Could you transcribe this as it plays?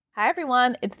Hi,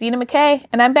 everyone. It's Dina McKay,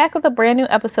 and I'm back with a brand new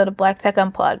episode of Black Tech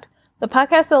Unplugged, the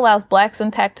podcast that allows Blacks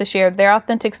in tech to share their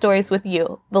authentic stories with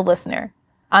you, the listener.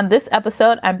 On this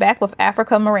episode, I'm back with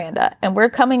Africa Miranda, and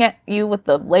we're coming at you with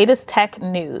the latest tech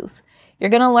news. You're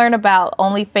going to learn about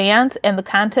OnlyFans and the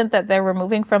content that they're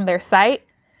removing from their site.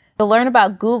 You'll learn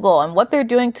about Google and what they're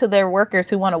doing to their workers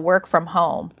who want to work from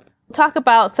home. We'll talk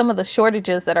about some of the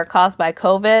shortages that are caused by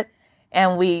COVID.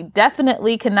 And we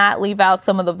definitely cannot leave out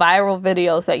some of the viral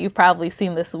videos that you've probably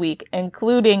seen this week,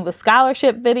 including the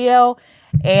scholarship video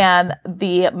and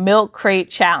the milk crate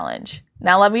challenge.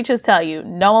 Now, let me just tell you,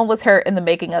 no one was hurt in the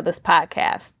making of this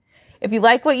podcast. If you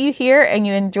like what you hear and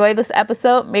you enjoy this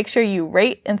episode, make sure you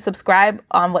rate and subscribe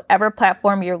on whatever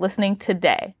platform you're listening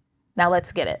today. Now,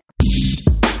 let's get it.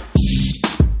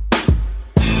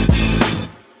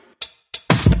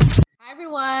 Hi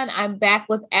everyone, I'm back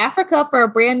with Africa for a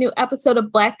brand new episode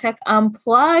of Black Tech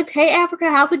Unplugged. Hey Africa,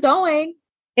 how's it going?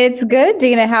 It's good,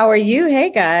 Dina. How are you? Hey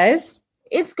guys.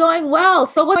 It's going well.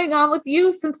 So what's going on with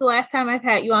you since the last time I've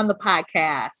had you on the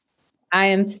podcast? I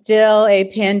am still a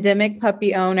pandemic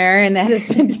puppy owner, and that has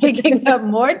been taking up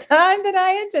more time than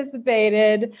I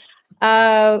anticipated.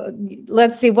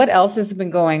 Let's see what else has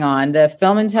been going on. The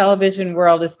film and television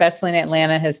world, especially in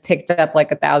Atlanta, has picked up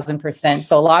like 1,000%.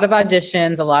 So a lot of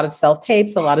auditions, a lot of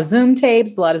self-tapes, a lot of Zoom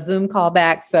tapes, a lot of Zoom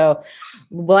callbacks. So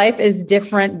life is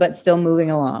different, but still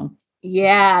moving along.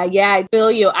 Yeah, I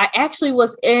feel you. I actually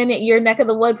was in your neck of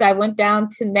the woods. I went down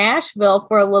to Nashville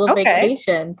for a little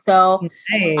vacation. So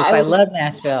nice. I love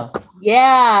Nashville.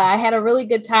 Yeah, I had a really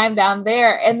good time down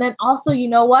there. And then also, you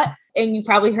know what? And you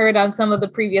probably heard on some of the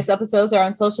previous episodes or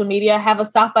on social media, have a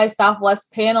South by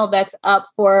Southwest panel that's up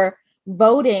for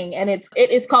voting. And it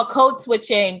is called Code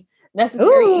Switching,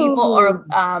 Necessary Evil or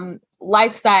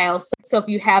Lifestyles. So if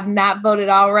you have not voted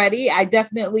already, I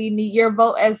definitely need your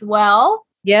vote as well.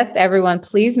 Yes, everyone,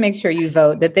 please make sure you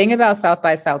vote. The thing about South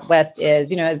by Southwest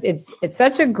is, it's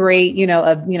such a great,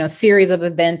 series of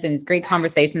events and these great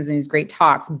conversations and these great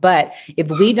talks. But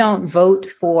if we don't vote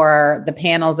for the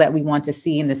panels that we want to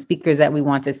see and the speakers that we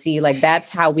want to see, like that's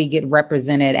how we get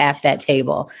represented at that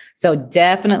table. So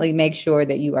definitely make sure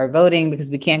that you are voting,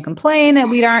 because we can't complain that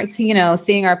we aren't,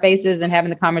 seeing our faces and having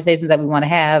the conversations that we want to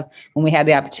have when we have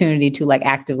the opportunity to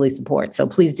actively support. So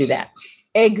please do that.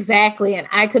 Exactly. And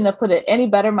I couldn't have put it any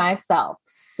better myself.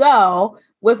 So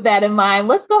with that in mind,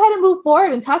 let's go ahead and move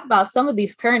forward and talk about some of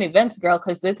these current events, girl,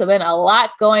 because it's been a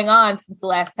lot going on since the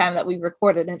last time that we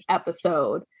recorded an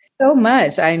episode. So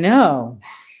much. I know.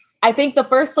 I think the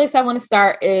first place I want to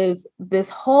start is this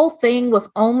whole thing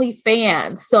with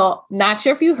OnlyFans. So not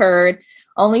sure if you heard,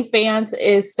 OnlyFans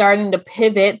is starting to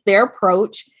pivot their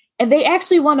approach, and they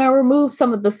actually want to remove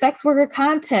some of the sex worker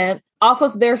content off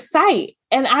of their site.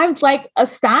 And I'm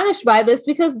astonished by this,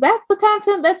 because that's the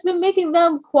content that's been making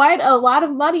them quite a lot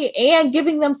of money and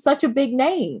giving them such a big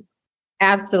name.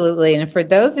 Absolutely. And for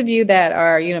those of you that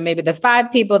are, maybe the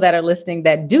 5 people that are listening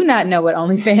that do not know what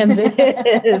OnlyFans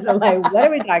is, what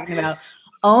are we talking about?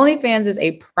 OnlyFans is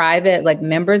a private,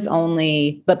 members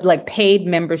only, but paid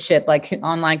membership,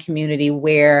 online community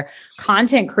where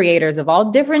content creators of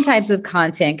all different types of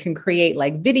content can create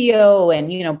video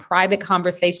and, private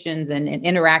conversations and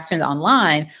interactions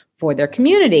online for their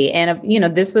community. And,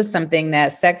 this was something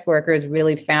that sex workers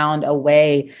really found a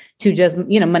way to just,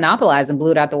 monopolize and blew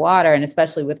it out the water. And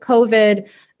especially with COVID,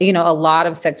 a lot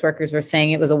of sex workers were saying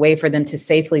it was a way for them to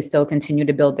safely still continue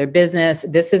to build their business.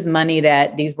 This is money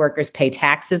that these workers pay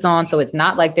taxes on. So it's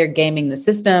not like they're gaming the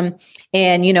system.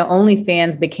 And,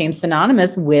 OnlyFans became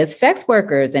synonymous with sex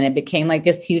workers, and it became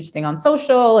this huge thing on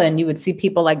social. And you would see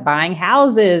people buying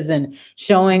houses and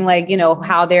showing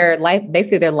how their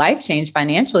life changed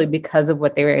financially because of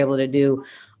what they were able to do,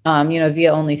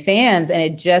 via OnlyFans. And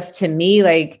it just, to me,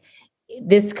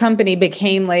 this company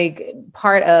became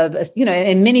part of,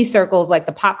 in many circles,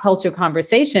 the pop culture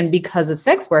conversation because of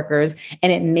sex workers.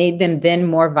 And it made them then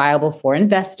more viable for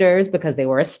investors because they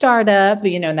were a startup,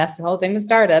 and that's the whole thing with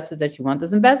startups, is that you want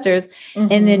those investors. Mm-hmm.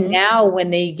 And then now when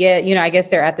they get, I guess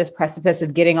they're at this precipice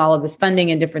of getting all of this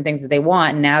funding and different things that they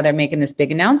want. And now they're making this big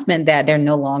announcement that they're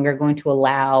no longer going to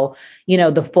allow,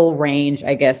 the full range,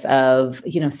 I guess, of,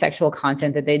 sexual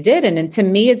content that they did. And to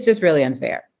me, it's just really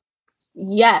unfair.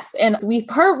 Yes. And we've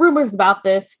heard rumors about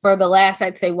this for the last,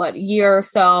 I'd say, year or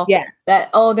so. Yeah. That,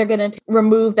 they're going to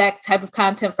remove that type of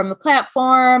content from the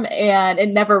platform. And it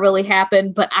never really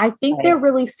happened. But I think they're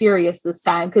really serious this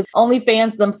time, because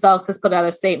OnlyFans themselves has put out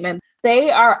a statement.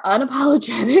 They are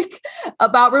unapologetic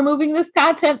about removing this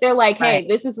content. They're like, hey,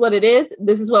 this is what it is.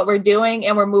 This is what we're doing,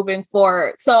 and we're moving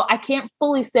forward. So I can't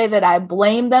fully say that I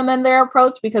blame them in their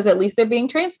approach, because at least they're being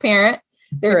transparent.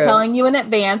 They're telling you in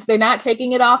advance. They're not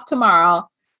taking it off tomorrow.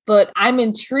 But I'm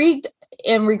intrigued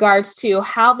in regards to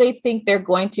how they think they're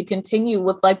going to continue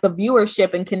with like the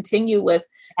viewership and continue with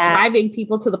driving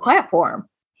people to the platform.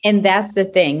 And that's the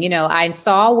thing, I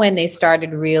saw when they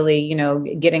started really,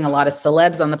 getting a lot of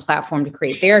celebs on the platform to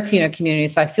create their, community.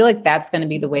 So I feel like that's going to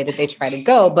be the way that they try to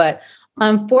go. But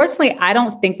unfortunately, I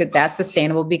don't think that that's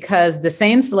sustainable because the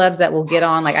same celebs that will get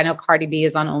on, like I know Cardi B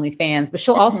is on OnlyFans, but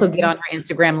she'll also get on her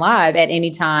Instagram live at any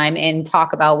time and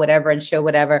talk about whatever and show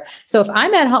whatever. So if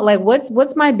I'm at home, like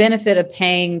what's my benefit of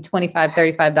paying $25,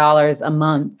 $35 a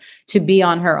month to be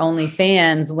on her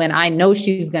OnlyFans when I know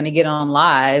she's going to get on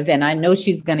live and I know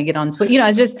she's going to get on Twitter?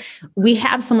 It's just, we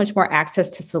have so much more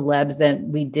access to celebs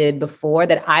than we did before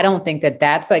that I don't think that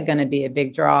that's like going to be a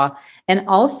big draw. And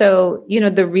also,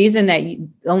 the reason that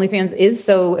OnlyFans is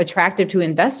so attractive to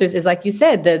investors is, like you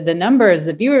said, the numbers,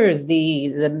 the viewers, the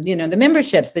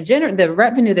memberships, the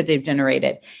revenue that they've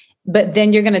generated. But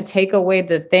then you're going to take away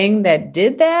the thing that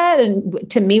did that. And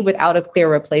to me, without a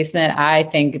clear replacement, I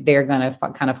think they're going to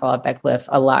kind of fall off that cliff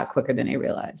a lot quicker than they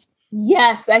realize.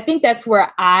 Yes, I think that's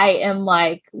where I am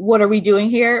like, what are we doing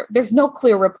here? There's no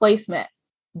clear replacement.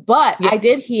 But I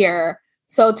did hear...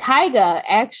 So Tyga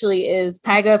actually is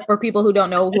Tyga, for people who don't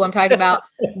know who I'm talking about,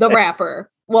 the rapper.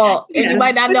 Well, and you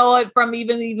might not know it from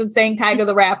even saying Tyga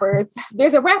the rapper.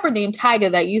 There's a rapper named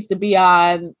Tyga that used to be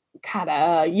on kind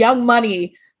of Young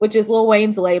Money, which is Lil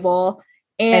Wayne's label.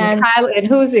 And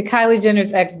who is it? Kylie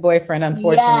Jenner's ex-boyfriend,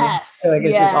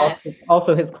 unfortunately. Yes. It's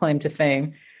also his claim to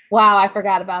fame. Wow, I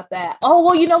forgot about that. Oh,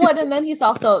 well, you know what? And then he's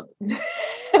also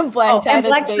Blac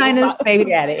Chyna's baby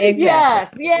daddy.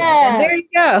 Exactly. Yes. There you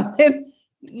go.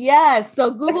 Yes. So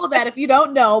Google that if you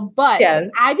don't know, but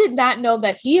I did not know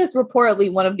that he is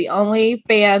reportedly one of the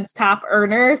OnlyFans top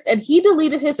earners, and he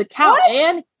deleted his account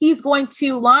and he's going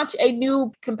to launch a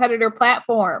new competitor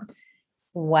platform.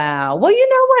 Wow. Well, you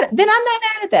know what? Then I'm not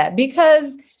mad at that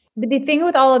because the thing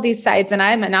with all of these sites, and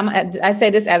I say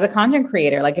this as a content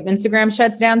creator, like if Instagram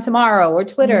shuts down tomorrow or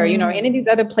Twitter, or any of these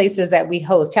other places that we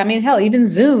host, hell, even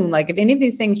Zoom, like if any of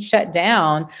these things shut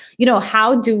down,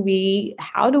 how do we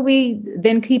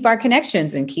then keep our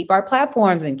connections and keep our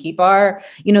platforms and keep our,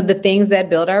 the things that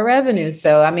build our revenue?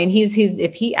 So, I mean,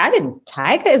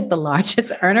 Tyga is the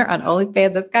largest earner on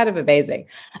OnlyFans. That's kind of amazing.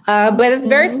 But it's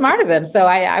very smart of him. So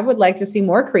I would like to see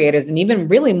more creators and even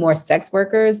really more sex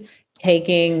workers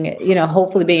taking,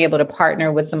 hopefully being able to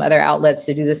partner with some other outlets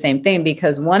to do the same thing.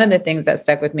 Because one of the things that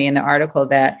stuck with me in the article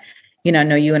that, I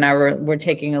know you and I were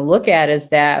taking a look at is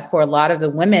that for a lot of the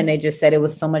women, they just said it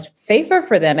was so much safer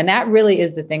for them. And that really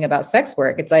is the thing about sex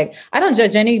work. It's like, I don't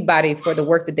judge anybody for the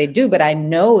work that they do, but I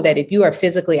know that if you are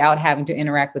physically out having to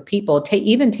interact with people,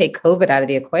 even take COVID out of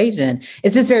the equation,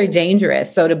 it's just very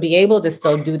dangerous. So to be able to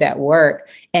still do that work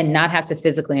and not have to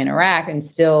physically interact and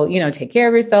still, take care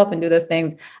of yourself and do those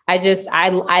things,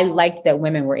 I liked that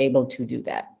women were able to do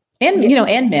that. And,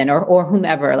 and men or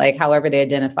whomever, like however they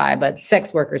identify, but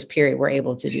sex workers, period, were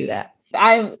able to do that.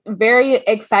 I'm very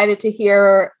excited to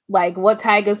hear like what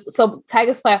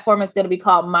Tyga's platform is going to be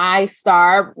called My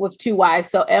Star with 2 Y's.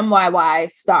 So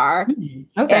MYY Star.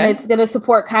 Okay. And it's going to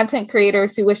support content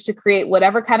creators who wish to create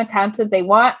whatever kind of content they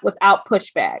want without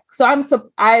pushback. So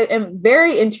I am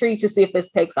very intrigued to see if this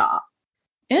takes off.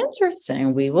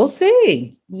 Interesting. We will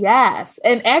see. Yes.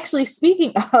 And actually,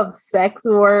 speaking of sex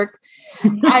work,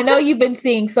 I know you've been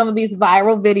seeing some of these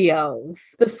viral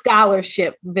videos, the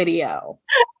scholarship video.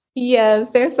 Yes,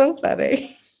 they're so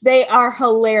funny. They are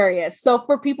hilarious. So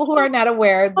for people who are not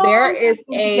aware, there is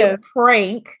a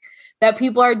prank that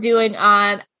people are doing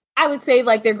on, I would say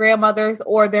like their grandmothers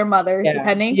or their mothers,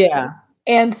 depending. Yeah.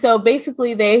 And so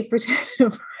basically they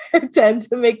pretend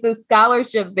to make the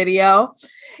scholarship video.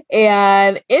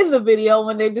 And in the video,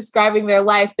 when they're describing their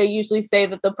life, they usually say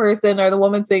that the person or the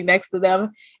woman sitting next to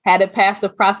them had a past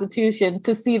of prostitution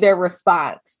to see their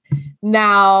response.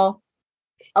 Now,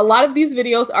 a lot of these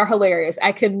videos are hilarious.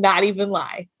 I cannot even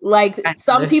lie. Like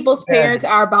some people's parents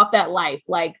are about that life.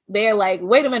 Like they're like,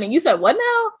 wait a minute, you said what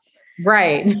now?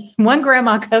 Right. One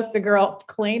grandma cussed the girl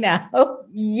clean out.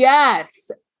 Yes.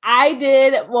 I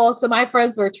did. Well, so my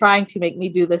friends were trying to make me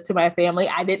do this to my family.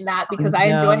 I did not because I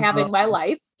enjoy having my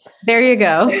life. There you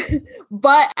go.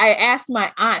 But I asked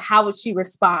my aunt, how would she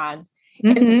respond?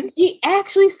 And she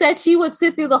actually said she would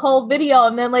sit through the whole video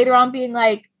and then later on being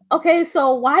like, okay,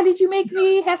 so why did you make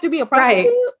me have to be a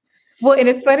prostitute? Well, and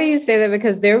it's funny you say that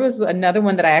because there was another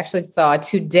one that I actually saw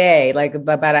today, like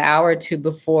about an hour or two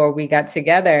before we got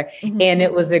together. Mhm. And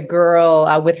it was a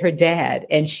girl with her dad.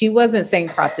 And she wasn't saying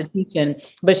prostitution,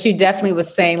 but she definitely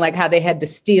was saying like how they had to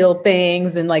steal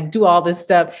things and like do all this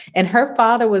stuff. And her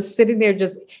father was sitting there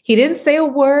he didn't say a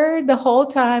word the whole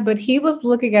time, but he was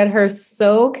looking at her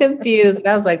so confused. And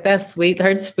I was like, that's sweet.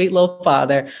 Her sweet little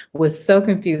father was so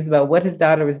confused about what his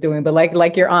daughter was doing. But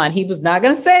like your aunt, he was not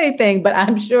going to say anything, but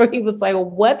I'm sure he was like,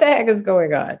 what the heck is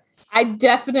going on? I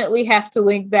definitely have to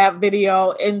link that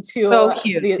video into so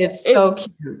cute. It's so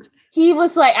cute. He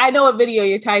was like, I know what video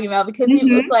you're talking about because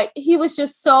he was like, he was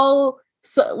just so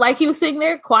like he was sitting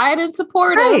there quiet and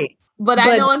supportive. Right. But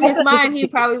I know in his mind, he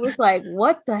probably was like,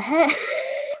 what the heck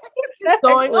is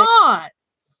going on?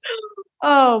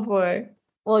 Oh boy.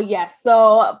 Well, yes.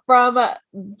 So from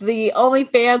the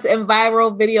OnlyFans and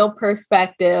viral video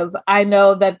perspective, I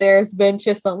know that there's been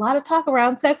just a lot of talk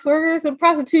around sex workers and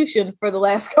prostitution for the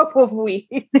last couple of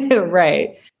weeks.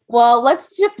 Right. Well,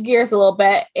 let's shift gears a little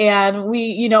bit. And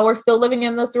we're still living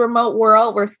in this remote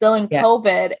world. We're still in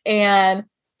COVID. And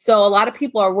so a lot of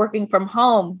people are working from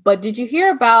home. But did you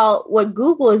hear about what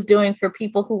Google is doing for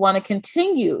people who want to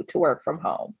continue to work from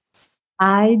home?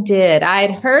 I did. I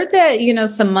had heard that,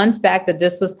 some months back that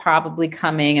this was probably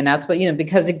coming. And that's what,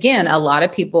 because again, a lot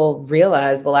of people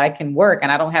realize, well, I can work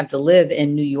and I don't have to live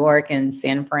in New York and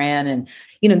San Fran and,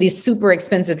 these super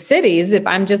expensive cities. If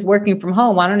I'm just working from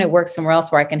home, why don't I work somewhere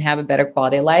else where I can have a better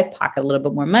quality of life, pocket a little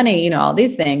bit more money, all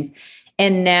these things.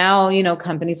 And now,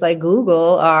 companies like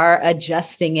Google are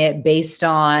adjusting it based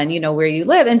on, where you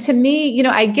live. And to me,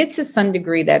 I get to some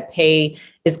degree that pay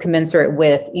is commensurate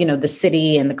with, the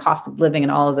city and the cost of living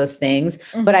and all of those things.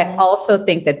 Mm-hmm. But I also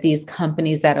think that these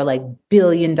companies that are like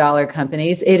billion-dollar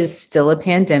companies, it is still a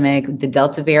pandemic. The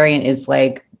Delta variant is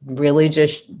like really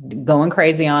just going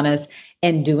crazy on us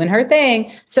and doing her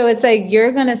thing. So it's like,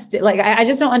 you're going to I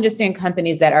just don't understand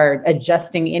companies that are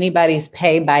adjusting anybody's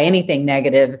pay by anything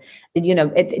negative,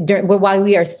 while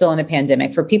we are still in a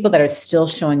pandemic. For people that are still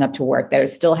showing up to work, that are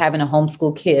still having to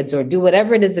homeschool kids or do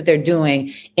whatever it is that they're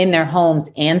doing in their homes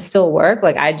and still work.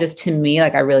 To me,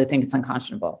 I really think it's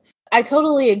unconscionable. I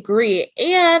totally agree.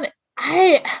 And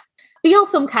I feel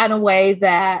some kind of way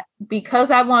that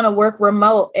because I want to work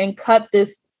remote and cut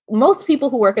this, most people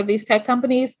who work at these tech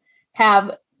companies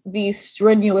have these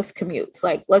strenuous commutes.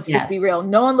 Let's just be real.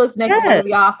 No one lives next door to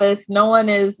the office. No one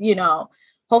is,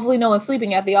 hopefully no one's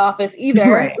sleeping at the office either.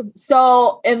 Right.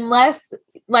 So unless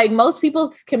most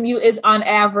people's commute is on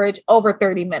average over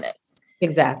 30 minutes.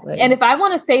 Exactly. And if I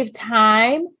want to save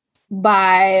time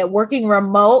by working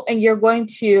remote and you're going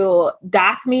to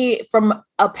dock me from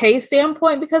a pay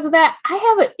standpoint because of that, I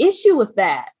have an issue with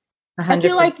that. 100%. I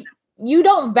feel like you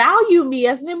don't value me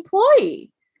as an employee.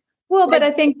 Well, but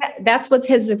I think that's what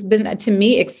has been, to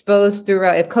me, exposed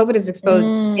throughout. If COVID has exposed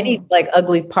any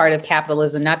ugly part of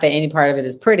capitalism, not that any part of it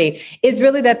is pretty, is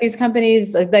really that these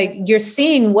companies, you're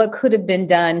seeing what could have been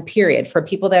done, period, for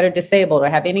people that are disabled or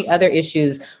have any other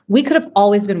issues. We could have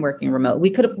always been working remote. We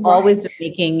could have always been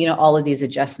making, all of these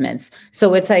adjustments.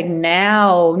 So it's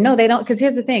now, no, they don't, because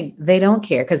here's the thing, they don't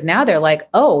care. Because now they're like,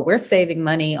 oh, we're saving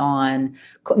money on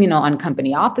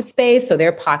company office space. So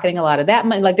they're pocketing a lot of that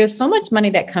money. There's so much money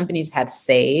that companies have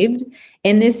saved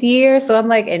in this year. So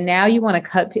I'm and now you want to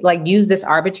cut, use this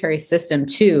arbitrary system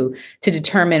to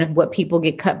determine what people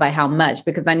get cut by how much.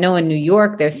 Because I know in New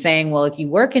York, they're saying, well, if you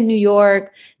work in New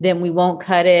York, then we won't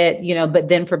cut it, but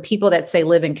then for people that say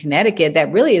live in Connecticut,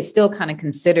 that really is still kind of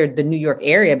considered the New York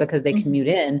area because they commute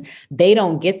in, they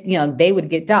don't get, they would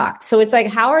get docked. So it's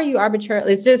how are you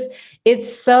arbitrarily?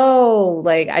 It's so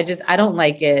I don't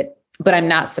like it. But I'm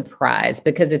not surprised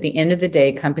because at the end of the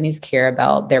day, companies care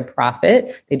about their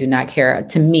profit. They do not care,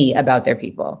 to me, about their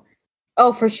people.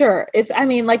 Oh, for sure.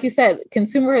 Like you said,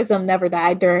 consumerism never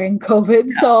died during COVID.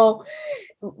 No. So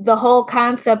the whole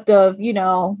concept of,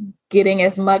 getting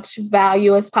as much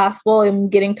value as possible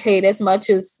and getting paid as much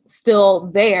is still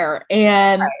there.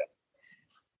 And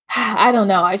I don't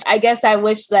know. I guess I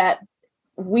wish that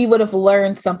we would have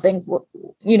learned something,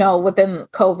 within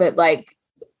COVID,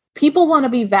 people want to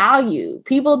be valued.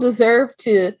 People deserve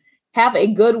to have a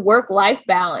good work-life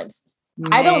balance.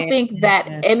 Man. I don't think that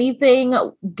anything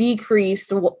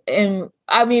decreased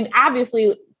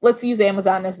obviously, let's use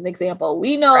Amazon as an example.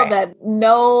 We know that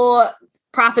no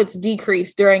profits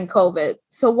decreased during COVID.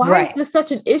 So why is this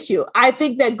such an issue? I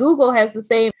think that Google has the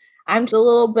same. I'm just a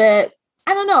little bit,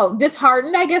 I don't know,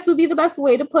 disheartened, I guess would be the best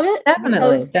way to put it.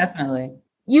 Definitely.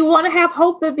 You want to have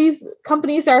hope that these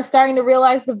companies are starting to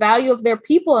realize the value of their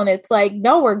people. And it's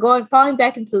no, we're falling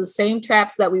back into the same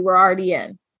traps that we were already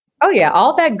in. Oh yeah,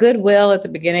 all that goodwill at the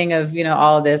beginning of,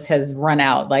 all of this has run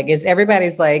out. Like is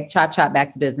everybody's like chop chop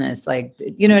back to business. Like,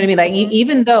 you know what I mean? Like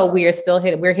even though we are still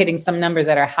we're hitting some numbers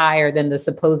that are higher than the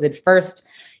supposed first,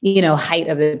 height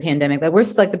of the pandemic. Like we're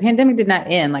still, like the pandemic did not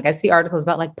end. Like I see articles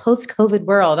about like post-COVID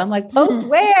world. I'm like, post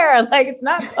where? Like it's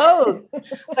not post.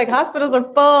 Like hospitals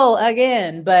are full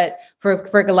again. But for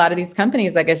a lot of these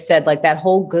companies, like I said, like that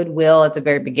whole goodwill at the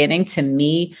very beginning, to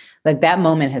me, like that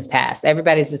moment has passed.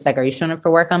 Everybody's just like, are you showing up for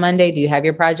work on Monday? Do you have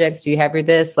your projects? Do you have your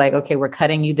this? Like, okay, we're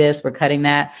cutting you this, we're cutting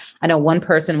that. I know one of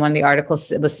the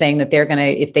articles was saying that they're going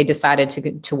to, if they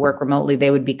decided to work remotely,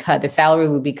 they would be cut, their salary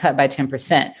would be cut by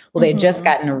 10%. Well, they just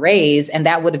gotten a raise and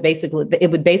that would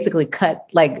basically cut,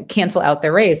 like cancel out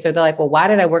their raise. So they're like, well, why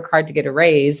did I work hard to get a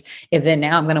raise if then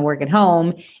now I'm going to work at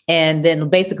home and then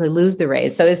basically lose the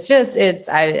raise? So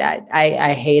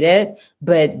I hate it,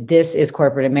 but this is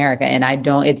corporate America. And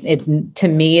to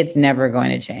me, it's never going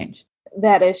to change.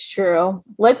 That is true.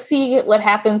 Let's see what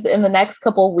happens in the next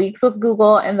couple of weeks with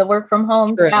Google and the work from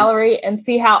home salary and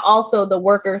see how also the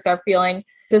workers are feeling.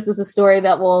 This is a story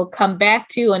that we'll come back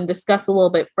to and discuss a little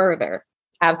bit further.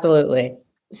 Absolutely.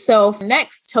 So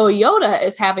next, Toyota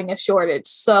is having a shortage.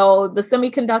 So the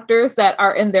semiconductors that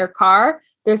are in their car,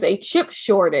 there's a chip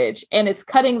shortage and it's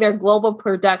cutting their global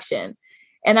production.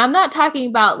 And I'm not talking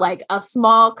about like a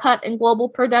small cut in global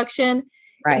production.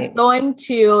 Right. It's going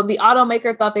to, the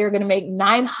automaker thought they were going to make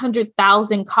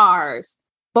 900,000 cars,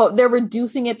 but they're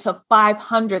reducing it to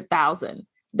 500,000.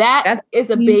 That's is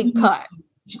a big cut.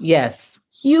 Yes.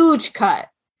 Huge cut.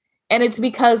 And it's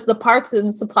because the parts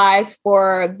and supplies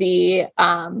for the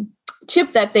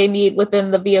chip that they need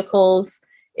within the vehicles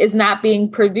is not being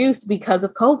produced because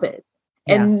of COVID.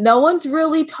 And no one's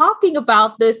really talking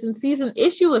about this and sees an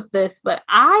issue with this, but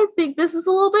I think this is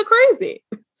a little bit crazy.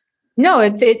 No,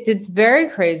 it's very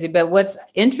crazy. But what's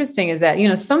interesting is that,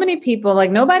 so many people,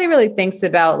 like nobody really thinks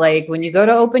about like when you go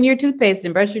to open your toothpaste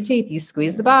and brush your teeth, you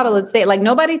squeeze the bottle, it's there. Like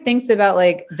nobody thinks about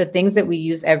like the things that we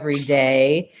use every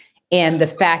day. And the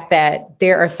fact that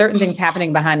there are certain things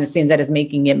happening behind the scenes that is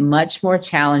making it much more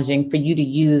challenging for you to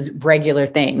use regular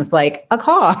things like a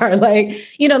car, like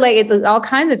all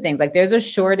kinds of things. Like there's a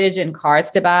shortage in cars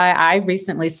to buy. I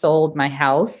recently sold my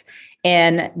house.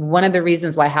 And one of the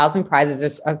reasons why housing prices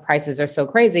are so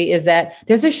crazy is that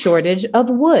there's a shortage of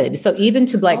wood. So even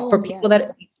to for people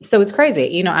so it's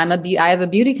crazy. I have a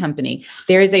beauty company.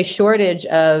 There is a shortage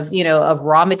of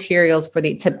raw materials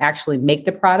to actually make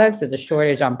the products. There's a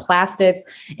shortage on plastics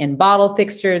and bottle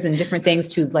fixtures and different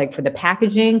things for the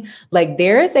packaging. Like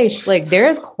there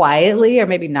is quietly, or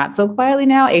maybe not so quietly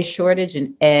now, a shortage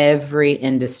in every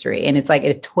industry. And it's like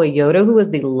if Toyota, who is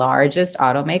the largest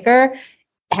automaker,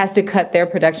 has to cut their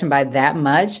production by that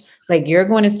much, I think we're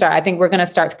going to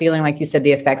start feeling, like you said,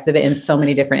 the effects of it in so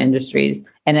many different industries.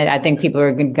 And I think people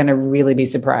are going to really be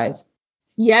surprised.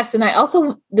 Yes. And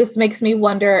this makes me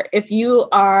wonder if you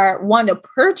want to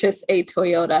purchase a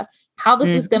Toyota, how this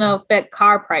is going to affect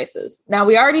car prices. Now,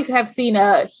 we already have seen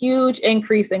a huge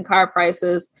increase in car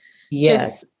prices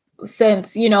just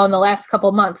since, in the last couple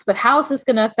of months. But how is this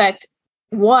going to affect,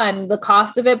 one, the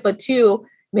cost of it, but two,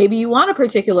 maybe you want a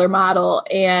particular model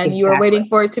and you are waiting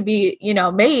for it to be,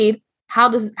 made. How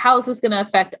is this going to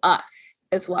affect us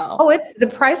as well? Oh, it's the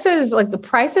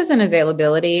prices and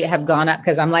availability have gone up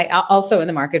because I'm also in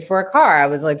the market for a car. I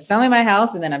was selling my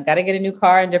house and then I've got to get a new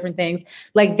car and different things.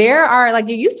 There are it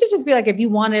used to just be if you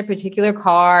wanted a particular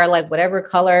car, whatever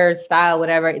color, style,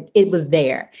 whatever, it was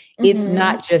there. It's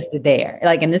not just there.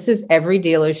 And this is every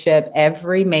dealership,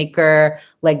 every maker.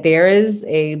 There's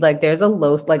a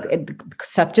low,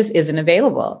 stuff just isn't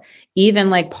available.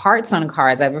 Even parts on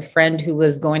cars. I have a friend who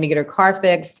was going to get her car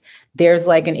fixed. There's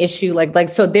an issue,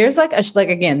 so there's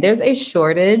there's a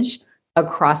shortage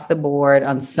across the board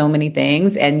on so many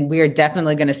things. And we are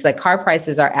definitely going to see car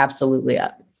prices are absolutely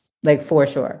up, for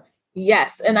sure.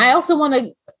 Yes. And I also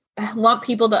want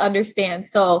people to understand.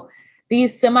 So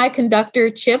these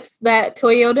semiconductor chips that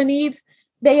Toyota needs,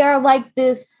 they are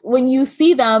this, when you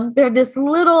see them, they're this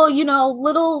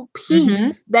little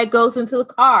piece that goes into the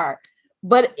car,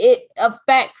 but it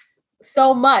affects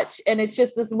so much. And it's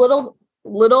just this little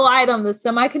item, the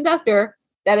semiconductor,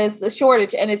 that is a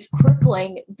shortage, and it's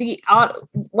crippling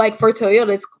for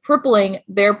Toyota, it's crippling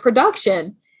their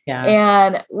production. Yeah.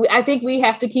 And I think we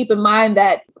have to keep in mind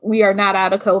that we are not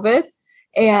out of COVID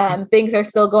and things are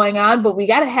still going on, but we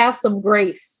got to have some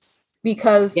grace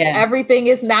because everything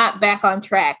is not back on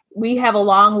track. We have a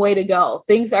long way to go.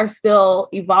 Things are still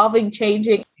evolving,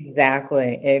 changing.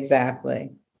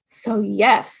 Exactly. So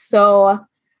yes. So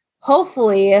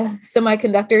hopefully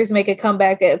semiconductors make a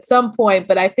comeback at some point,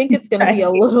 but I think it's going to be a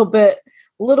little bit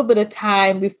little bit of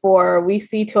time before we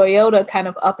see Toyota kind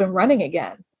of up and running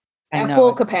again at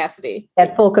full capacity.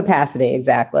 At full capacity,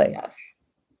 exactly. Yes.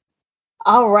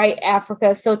 All right,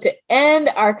 Africa. So to end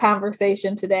our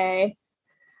conversation today,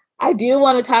 I do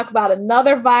want to talk about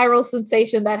another viral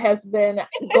sensation that has been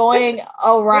going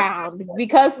around,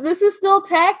 because this is still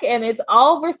tech and it's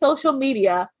all over social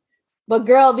media. But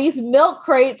girl, these milk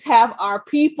crates have our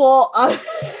people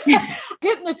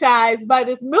hypnotized by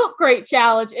this milk crate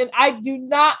challenge, and I do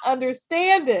not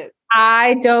understand it.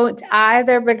 I don't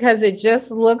either, because it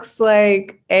just looks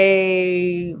like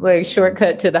a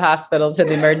shortcut to the hospital, to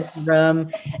the emergency room.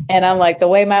 And I'm like, the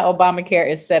way my Obamacare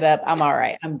is set up, I'm all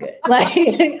right. I'm good. Like,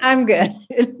 I'm good.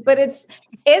 But it's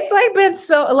like been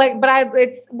so like,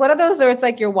 it's one of those where it's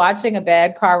like you're watching a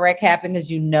bad car wreck happen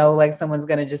because like someone's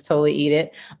going to just totally eat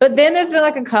it. But then there's been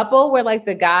like a couple where like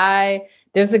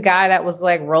there's the guy that was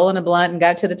like rolling a blunt and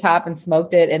got to the top and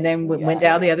smoked it and then went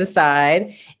down the other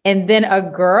side. And then a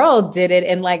girl did it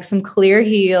in like some clear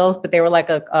heels, but they were like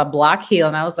a block heel.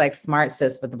 And I was like, smart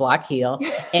sis with the block heel.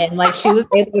 And like she was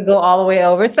able to go all the way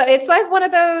over. So it's like one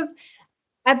of those,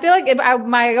 I feel like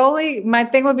my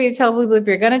thing would be to tell people, if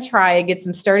you're going to try it, get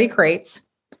some sturdy crates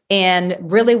and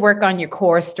really work on your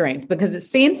core strength, because it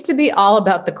seems to be all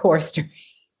about the core strength.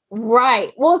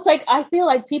 Right. Well, it's like, I feel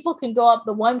like people can go up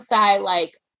the one side,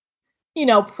 like,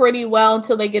 pretty well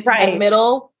until they get to the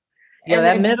middle. Yeah,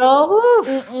 that middle.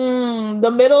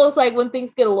 The middle is like when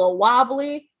things get a little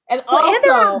wobbly. And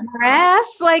also and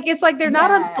grass, like it's like they're not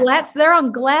on flats, they're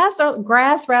on grass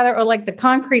or like the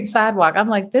concrete sidewalk. I'm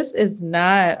like, this is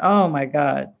not, oh my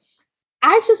God.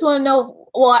 I just want to know,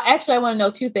 well, actually I want to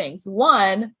know two things.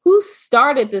 One, who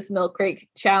started this milk crate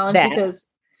challenge? I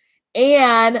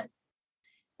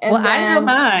know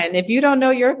mine. If you don't know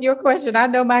your question, I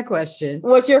know my question.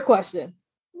 What's your question?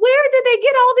 Where did they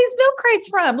get all these milk crates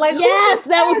from? Like, yes,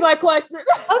 that was my question.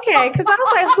 Okay, because I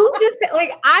was like, who just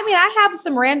like? I mean, I have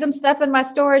some random stuff in my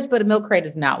storage, but a milk crate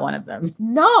is not one of them.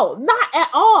 No, not at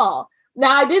all. Now,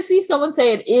 I did see someone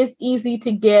say it is easy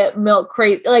to get milk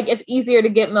crate. Like, it's easier to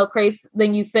get milk crates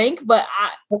than you think, but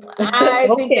I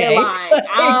think they're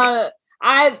lying.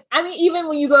 I mean, even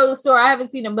when you go to the store, I haven't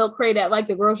seen a milk crate at like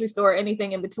the grocery store or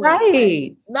anything in between.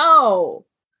 Right. No.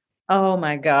 Oh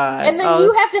my God. And then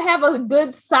you have to have a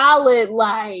good solid,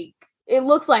 like, it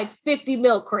looks like 50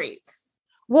 milk crates.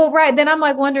 Well, right. Then I'm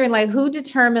like wondering, like, who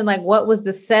determined like what was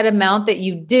the set amount that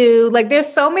you do? Like, there's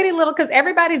so many because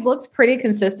everybody's looks pretty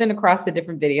consistent across the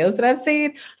different videos that I've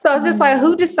seen. So I was just like,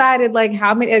 who decided like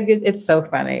how many? It's so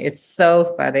funny. It's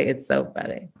so funny. It's so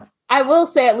funny. I will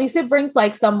say, at least it brings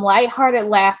like some lighthearted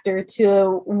laughter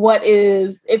to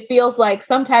it feels like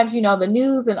sometimes, the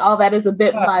news and all that is a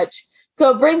bit much.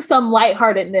 So it brings some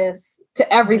lightheartedness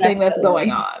to everything that's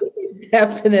going on.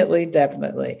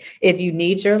 Definitely. If you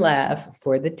need your laugh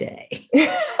for the day.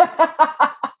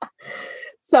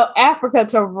 So Africa,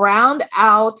 to round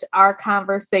out our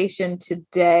conversation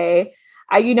today,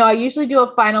 I usually do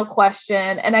a final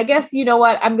question, and I guess, you know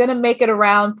what, I'm going to make it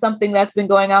around something that's been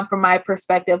going on from my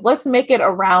perspective. Let's make it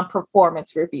around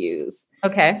performance reviews.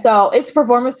 Okay. So it's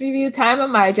performance review time at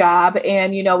my job.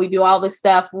 And, we do all this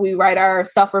stuff. We write our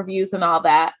self-reviews and all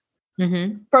that.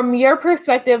 Mm-hmm. From your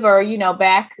perspective, or,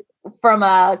 back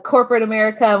from corporate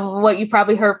America and what you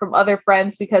probably heard from other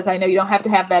friends, because I know you don't have to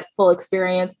have that full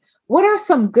experience. What are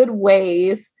some good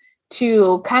ways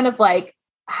to kind of like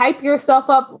hype yourself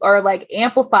up or like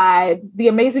amplify the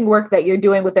amazing work that you're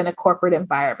doing within a corporate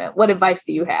environment? What advice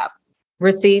do you have?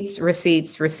 Receipts,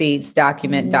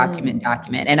 document.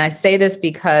 And I say this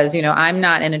because, I'm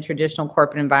not in a traditional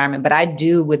corporate environment, but I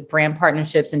do with brand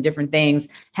partnerships and different things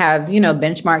have,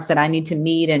 benchmarks that I need to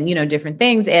meet and, different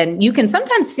things. And you can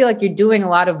sometimes feel like you're doing a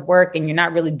lot of work and you're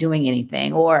not really doing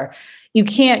anything, or you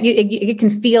can't, it can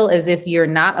feel as if you're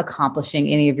not accomplishing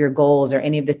any of your goals or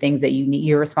any of the things that you need,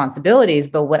 your responsibilities.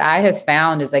 But what I have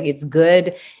found is like, it's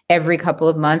good every couple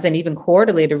of months and even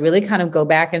quarterly to really kind of go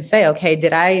back and say, okay,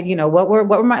 did I, what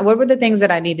were the things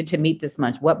that I needed to meet this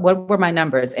month? What were my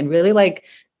numbers? And really like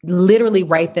literally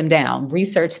write them down,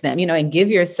 research them, and give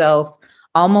yourself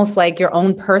almost like your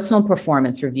own personal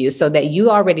performance review so that you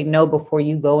already know before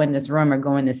you go in this room or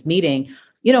go in this meeting,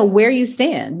 where you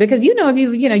stand, because, you'll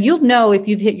know if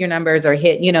you've hit your numbers or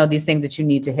hit, these things that you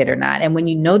need to hit or not. And when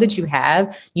you know that you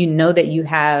have,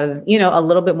 a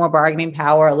little bit more bargaining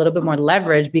power, a little bit more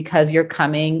leverage, because you're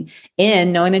coming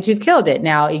in knowing that you've killed it.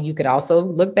 Now, you could also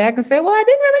look back and say, well, I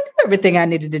didn't really do everything I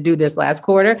needed to do this last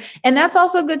quarter. And that's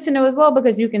also good to know as well,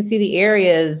 because you can see the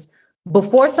areas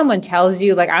before someone tells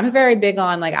you. Like, I'm very big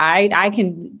on, like, I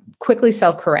can quickly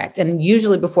self-correct. And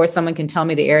usually before someone can tell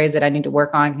me the areas that I need to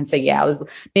work on, I can say, yeah, I was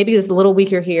maybe it's a little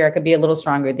weaker here. I could be a little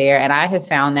stronger there. And I have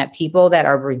found that people that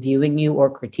are reviewing you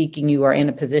or critiquing you or in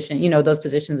a position, those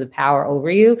positions of power over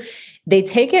you, they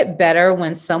take it better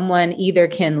when someone either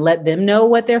can let them know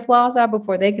what their flaws are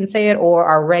before they can say it, or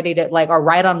are ready to are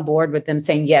right on board with them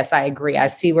saying, yes, I agree. I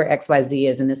see where XYZ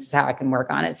is, and this is how I can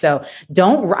work on it. So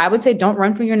I would say don't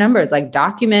run from your numbers,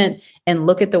 document and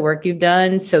look at the work you've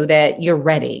done so that you're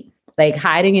ready.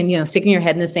 Hiding and, sticking your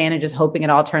head in the sand and just hoping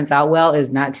it all turns out well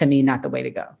is not the way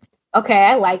to go. Okay.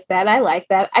 I like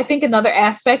that. I think another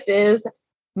aspect is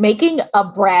making a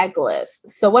brag list.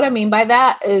 So what I mean by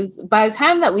that is by the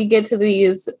time that we get to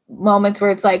these moments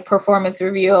where it's like performance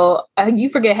review, you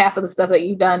forget half of the stuff that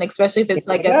you've done, especially if it's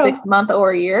like a 6 month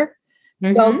or a year.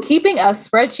 Mm-hmm. So keeping a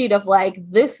spreadsheet of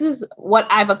this is what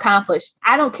I've accomplished.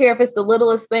 I don't care if it's the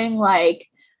littlest thing,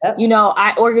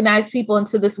 I organize people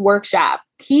into this workshop.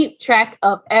 Keep track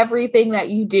of everything that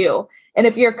you do. And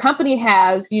if your company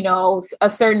has, a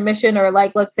certain mission or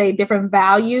let's say different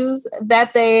values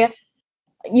that they,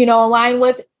 align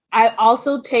with, I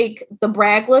also take the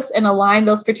brag list and align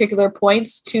those particular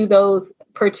points to those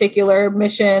particular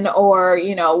mission or,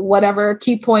 whatever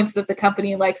key points that the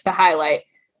company likes to highlight.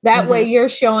 That way you're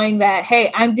showing that,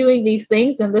 hey, I'm doing these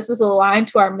things and this is aligned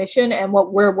to our mission and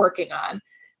what we're working on.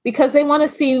 Because they want to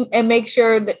see and make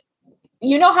sure that,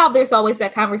 how there's always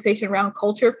that conversation around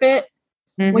culture fit.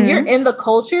 Mm-hmm. When you're in the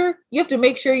culture, you have to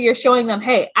make sure you're showing them,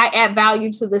 hey, I add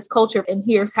value to this culture and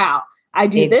here's how. I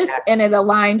do this and it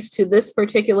aligns to this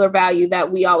particular value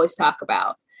that we always talk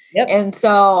about. Yep. And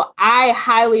so I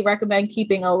highly recommend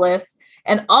keeping a list.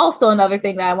 And also another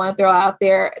thing that I want to throw out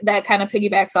there that kind of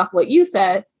piggybacks off what you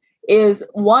said is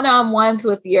one-on-ones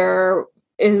with your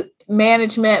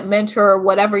management, mentor,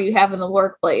 whatever you have in the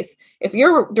workplace. If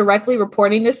you're directly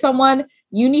reporting to someone,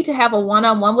 you need to have a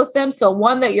one-on-one with them. So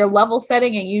one, that you're level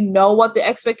setting and you know what the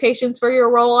expectations for your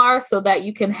role are so that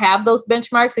you can have those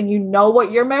benchmarks and you know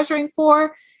what you're measuring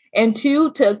for. And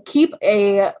two, to keep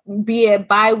be it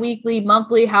bi-weekly,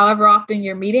 monthly, however often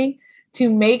you're meeting,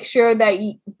 to make sure that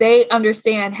they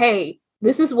understand, hey,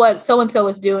 this is what so-and-so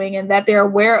is doing, and that they're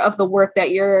aware of the work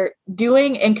that you're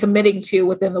doing and committing to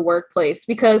within the workplace.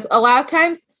 Because a lot of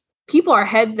times people are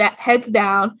heads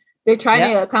down. They're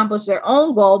trying to accomplish their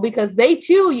own goal because they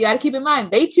too, you got to keep in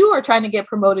mind, they too are trying to get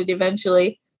promoted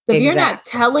eventually. So if you're not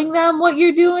telling them what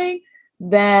you're doing,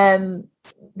 then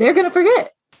they're going to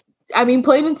forget. I mean,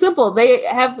 plain and simple, they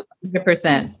have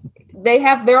 100%. They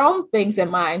have their own things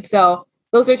in mind. So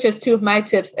those are just two of my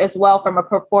tips as well from a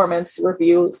performance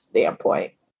review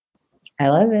standpoint. I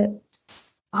love it.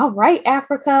 All right,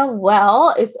 Africa.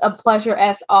 Well, it's a pleasure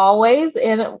as always.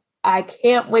 And I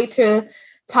can't wait to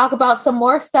talk about some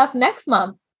more stuff next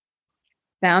month.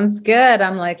 Sounds good.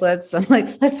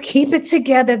 Let's keep it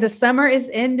together. The summer is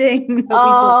ending.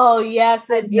 Oh, yes,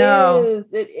 it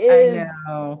is. It is. I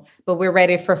know. But we're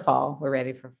ready for fall.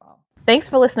 Thanks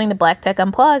for listening to Black Tech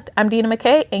Unplugged. I'm Dina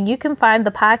McKay, and you can find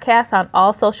the podcast on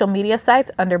all social media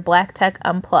sites under Black Tech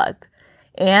Unplugged.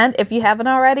 And if you haven't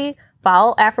already,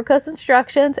 follow Africa's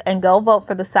instructions and go vote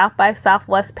for the South by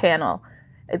Southwest panel.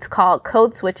 It's called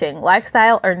Code Switching,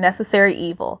 Lifestyle or Necessary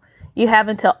Evil. You have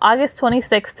until August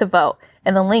 26th to vote,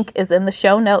 and the link is in the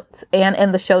show notes and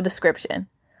in the show description.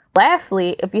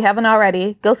 Lastly, if you haven't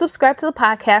already, go subscribe to the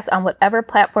podcast on whatever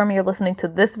platform you're listening to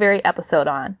this very episode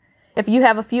on. If you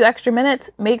have a few extra minutes,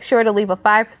 make sure to leave a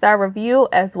 5-star review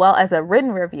as well as a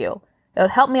written review. It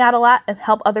would help me out a lot and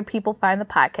help other people find the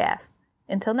podcast.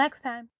 Until next time.